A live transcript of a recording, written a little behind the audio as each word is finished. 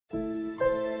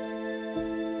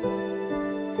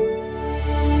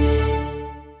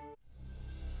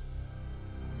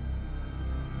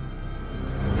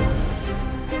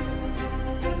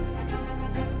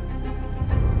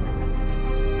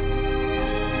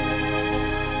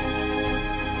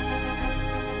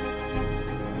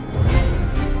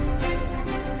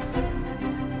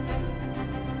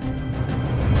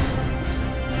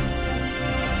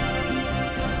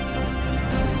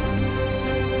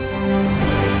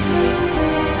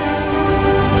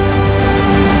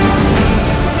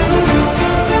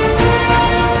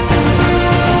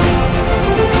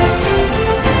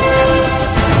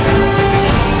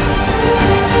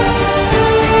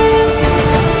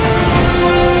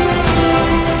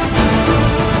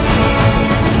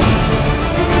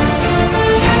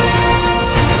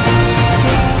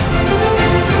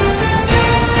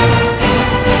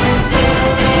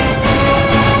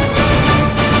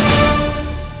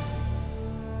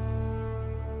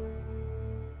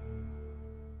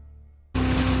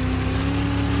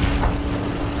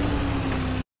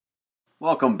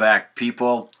Welcome back,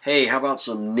 people. Hey, how about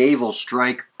some naval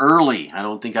strike early? I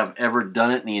don't think I've ever done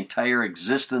it in the entire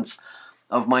existence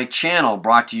of my channel.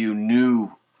 Bring to you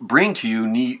new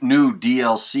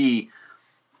DLC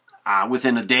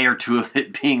within a day or two of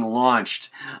it being launched.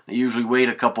 I usually wait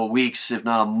a couple weeks, if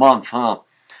not a month, huh?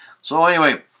 So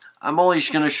anyway, I'm only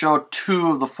just going to show 2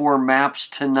 of the 4 maps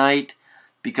tonight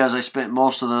because I spent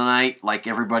most of the night, like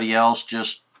everybody else,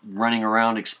 just running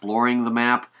around exploring the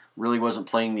map. Really wasn't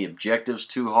playing the objectives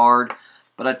too hard.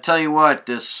 But I tell you what,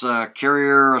 this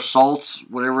carrier assault,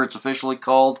 whatever it's officially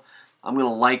called, I'm going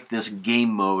to like this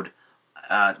game mode.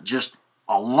 Just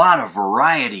a lot of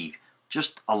variety.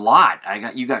 Just a lot.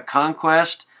 You got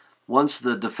conquest. Once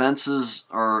the defenses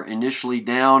are initially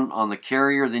down on the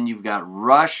carrier, then you've got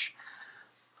rush.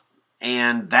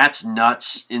 And that's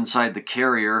nuts inside the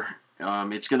carrier.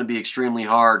 It's going to be extremely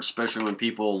hard, especially when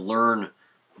people learn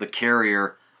the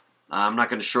carrier. I'm not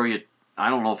going to show you, I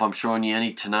don't know if I'm showing you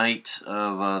any tonight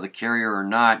of the carrier or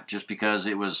not, just because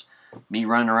it was me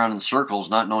running around in circles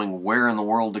not knowing where in the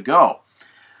world to go.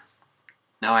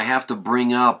 Now I have to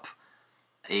bring up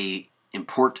an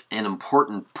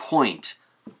important point.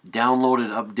 Downloaded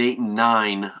update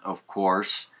 9, of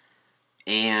course,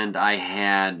 and I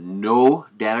had no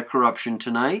data corruption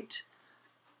tonight,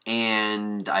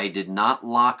 and I did not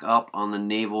lock up on the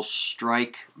naval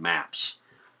strike maps.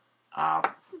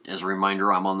 As a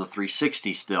reminder, I'm on the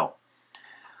 360 still.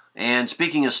 And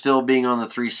speaking of still being on the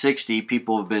 360,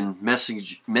 people have been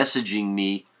messaging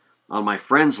me on my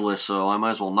friends list, so I might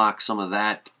as well knock some of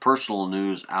that personal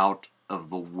news out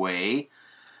of the way.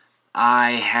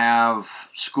 I have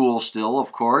school still,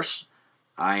 of course.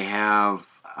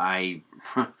 I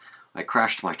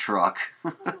crashed my truck.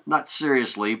 Not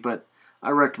seriously, but I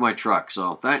wrecked my truck,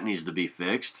 so that needs to be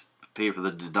fixed. Pay for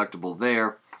the deductible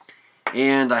there.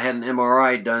 And I had an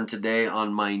MRI done today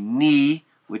on my knee,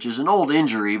 which is an old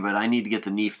injury, but I need to get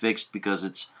the knee fixed because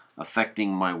it's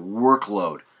affecting my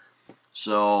workload.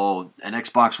 So, an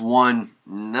Xbox One,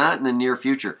 not in the near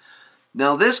future.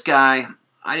 Now this guy,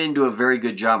 I didn't do a very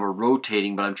good job of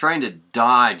rotating, but I'm trying to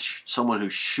dodge someone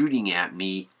who's shooting at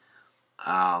me.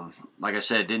 Like I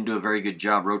said, didn't do a very good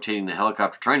job rotating the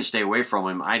helicopter, trying to stay away from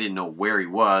him. I didn't know where he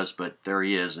was, but there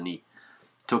he is, and he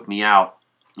took me out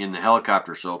in the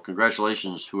helicopter, so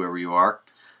congratulations, whoever you are.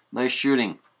 Nice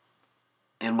shooting.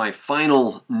 And my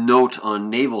final note on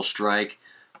Naval Strike,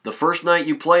 the first night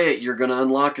you play it, you're going to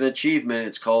unlock an achievement.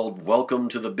 It's called Welcome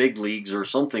to the Big Leagues or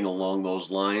something along those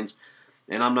lines.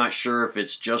 And I'm not sure if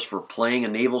it's just for playing a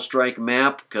Naval Strike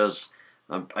map, because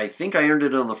I think I earned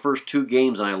it on the first 2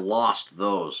 games and I lost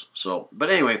those. So, but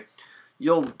anyway,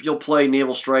 you'll play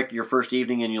Naval Strike your first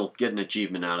evening and you'll get an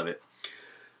achievement out of it.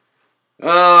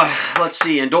 Let's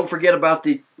see, and don't forget about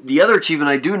the other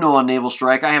achievement I do know on Naval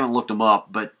Strike. I haven't looked them up,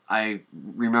 but I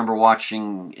remember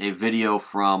watching a video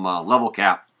from Level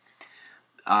Cap.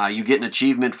 You get an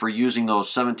achievement for using those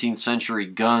 17th century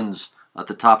guns at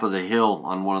the top of the hill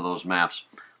on one of those maps.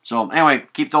 So anyway,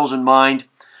 keep those in mind.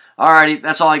 Alrighty,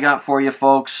 that's all I got for you,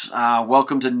 folks.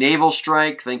 Welcome to Naval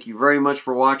Strike. Thank you very much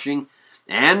for watching.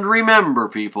 And remember,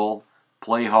 people,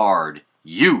 play hard.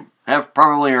 You have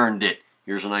probably earned it.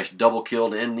 Here's a nice double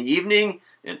kill to end the evening,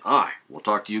 and I will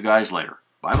talk to you guys later.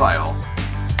 Bye-bye, all.